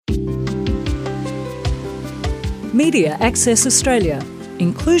Media Access Australia.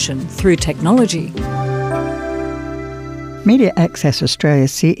 Inclusion through technology. Media Access Australia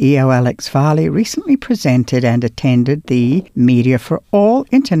CEO Alex Farley recently presented and attended the Media for All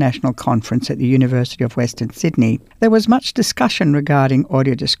International Conference at the University of Western Sydney. There was much discussion regarding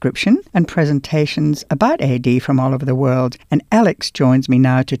audio description and presentations about AD from all over the world, and Alex joins me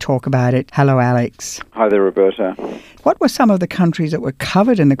now to talk about it. Hello, Alex. Hi there, Roberta. What were some of the countries that were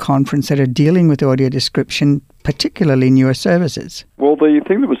covered in the conference that are dealing with audio description, particularly newer services? Well, the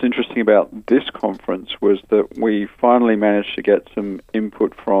thing that was interesting about this conference was that we finally managed to get some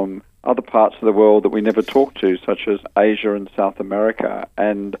input from other parts of the world that we never talked to, such as Asia and South America,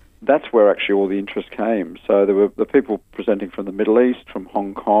 and that's where actually all the interest came. So there were the people presenting from the Middle East, from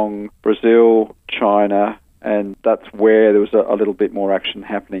Hong Kong, Brazil, China, and that's where there was a little bit more action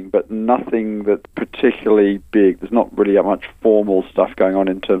happening, but nothing that's particularly big. There's not really that much formal stuff going on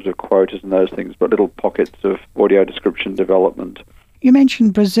in terms of quotas and those things, but little pockets of audio description development. You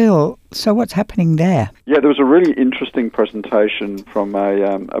mentioned Brazil, so what's happening there? Yeah, there was a really interesting presentation from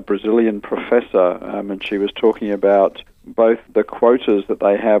a Brazilian professor, and she was talking about both the quotas that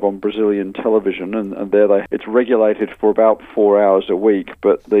they have on Brazilian television, and there it's regulated for about 4 hours a week,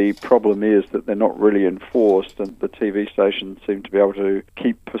 but the problem is that they're not really enforced, and the TV stations seem to be able to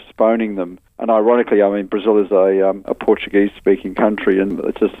keep postponing them. And ironically, I mean, Brazil is a Portuguese-speaking country, and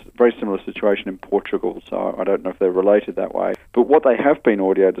it's a very similar situation in Portugal, so I don't know if they're related that way. But what they have been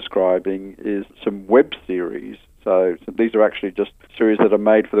audio describing is some web series. So these are actually just series that are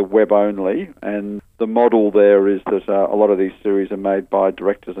made for the web only, and the model there is that a lot of these series are made by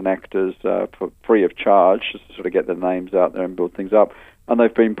directors and actors for free of charge, just to sort of get their names out there and build things up. And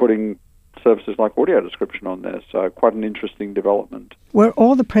they've been putting services like audio description on there, so quite an interesting development. Were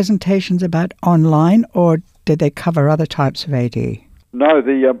all the presentations about online, or did they cover other types of AD? No,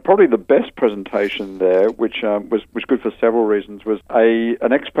 probably the best presentation there, which was good for several reasons, was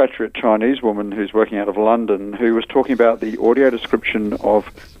an expatriate Chinese woman who's working out of London who was talking about the audio description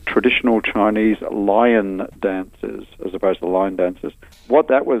of traditional Chinese lion dances as opposed to line dances. What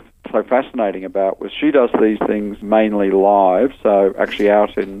that was so fascinating about was she does these things mainly live, so actually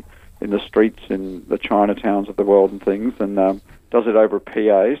out in the streets in the Chinatowns of the world and things, and does it over a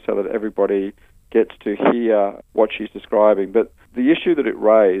PA so that everybody gets to hear what she's describing. But the issue that it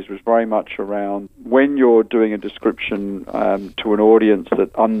raised was very much around when you're doing a description to an audience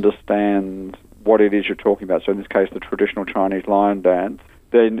that understands what it is you're talking about, so in this case the traditional Chinese lion dance,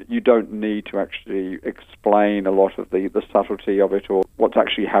 then you don't need to actually explain a lot of the subtlety of it or what's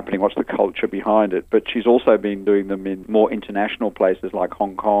actually happening, what's the culture behind it. But she's also been doing them in more international places like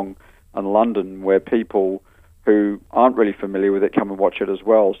Hong Kong and London, where people who aren't really familiar with it come and watch it as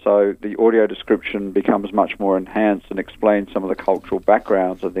well. So the audio description becomes much more enhanced and explains some of the cultural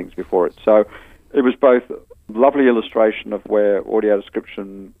backgrounds and things before it. So it was both a lovely illustration of where audio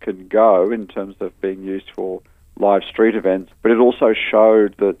description can go in terms of being used for live street events, but it also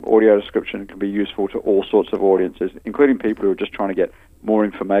showed that audio description can be useful to all sorts of audiences, including people who are just trying to get more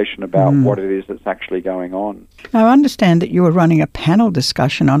information about what it is that's actually going on. Now, I understand that you were running a panel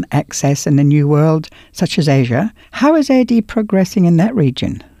discussion on access in the new world, such as Asia. How is AD progressing in that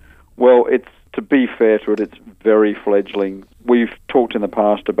region? Well, to be fair to it, it's very fledgling. We've talked in the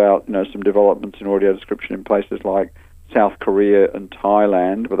past about some developments in audio description in places like South Korea and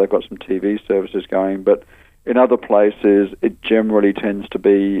Thailand, where they've got some TV services going, but in other places, it generally tends to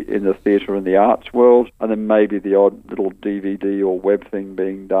be in the theatre and the arts world, and then maybe the odd little DVD or web thing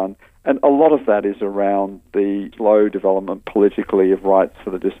being done. And a lot of that is around the slow development politically of rights for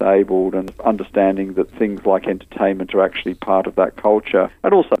the disabled and understanding that things like entertainment are actually part of that culture.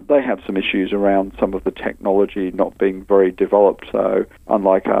 And also, they have some issues around some of the technology not being very developed. So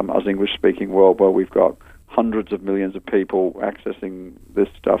unlike us English-speaking world where we've got hundreds of millions of people accessing this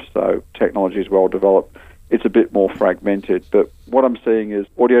stuff, so technology is well developed, it's a bit more fragmented. But what I'm seeing is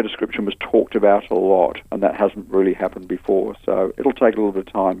audio description was talked about a lot, and that hasn't really happened before. So it'll take a little bit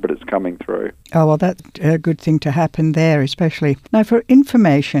of time, but it's coming through. Oh, well, that's a good thing to happen there, especially. Now, for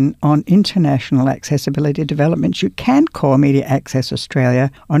information on international accessibility developments, you can call Media Access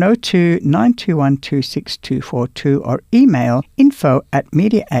Australia on 02 9212 6242 or email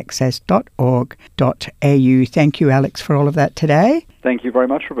info@mediaaccess.org.au. Thank you, Alex, for all of that today. Thank you very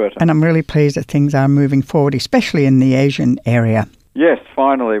much, Roberta. And I'm really pleased that things are moving forward, especially in the Asian area. Yes,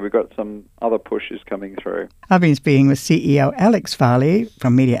 finally, we've got some other pushes coming through. I've been speaking with CEO Alex Farley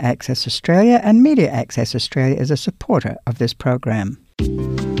from Media Access Australia, and Media Access Australia is a supporter of this program.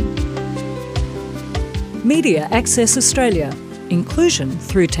 Media Access Australia. Inclusion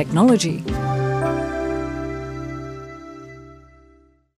through technology.